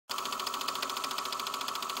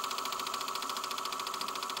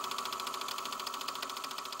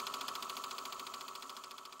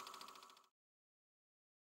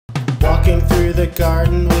the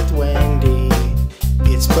garden with Wendy.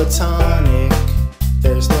 It's platonic,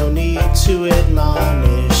 there's no need to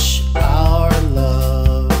admonish our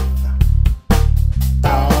love,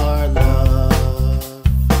 our love.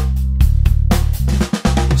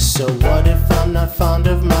 So what if I'm not fond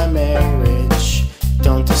of my marriage?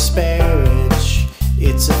 Don't disparage,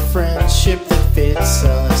 it's a friendship that fits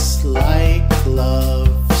us like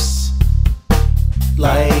gloves,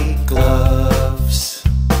 like gloves.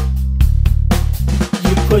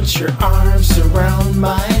 You put your arms around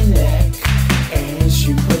my neck, and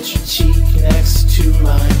you put your cheek next to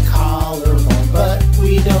my collarbone, but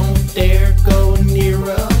we don't dare go near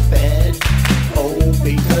a bed. Oh,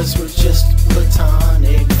 because we're just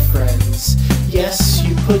platonic friends. Yes,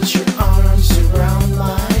 you put your arms around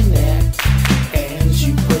my neck, and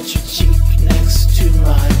you put your cheek next to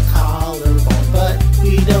my collarbone, but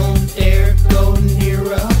we don't dare go near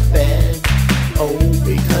a bed. Oh,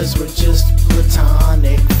 because we're just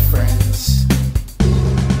platonic friends.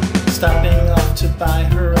 Stopping off to buy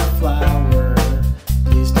her a flower.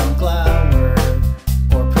 Please don't glower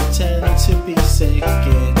or pretend to be sick.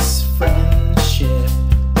 It's friendship,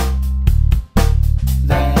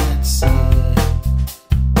 that's it.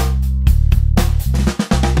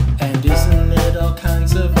 And isn't it all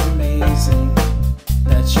kinds of amazing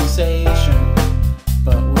that she's Asian,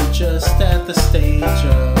 but we're just at the stage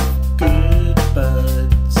of good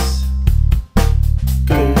buds,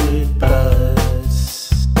 good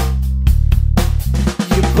buds.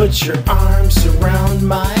 You put your arms around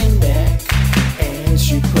my neck, and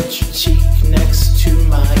you put your cheek next to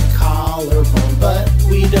my collarbone, but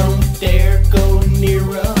we don't dare go near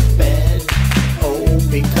a bed. Oh,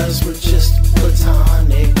 because we're just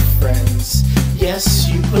platonic friends. Yes,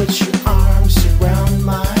 you put your arms around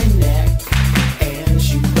my neck, and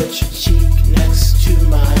you put your cheek next to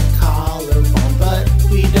my collarbone, but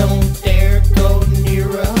we don't dare go near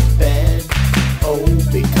a bed. Oh,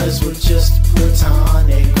 because we're just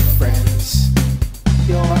platonic friends.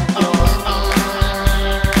 Your arms,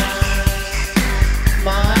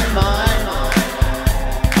 my,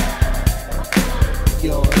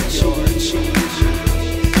 your cheek,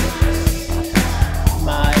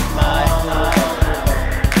 my,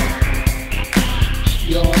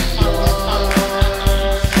 your arms,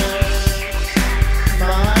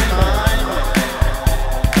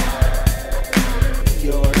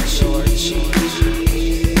 your cheek,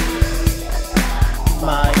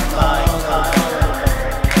 my.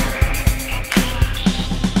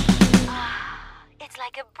 It's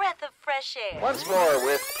like a breath of fresh air. Once more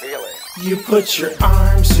with feeling. You put your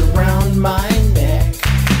arms around my neck,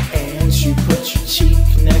 and you put your cheek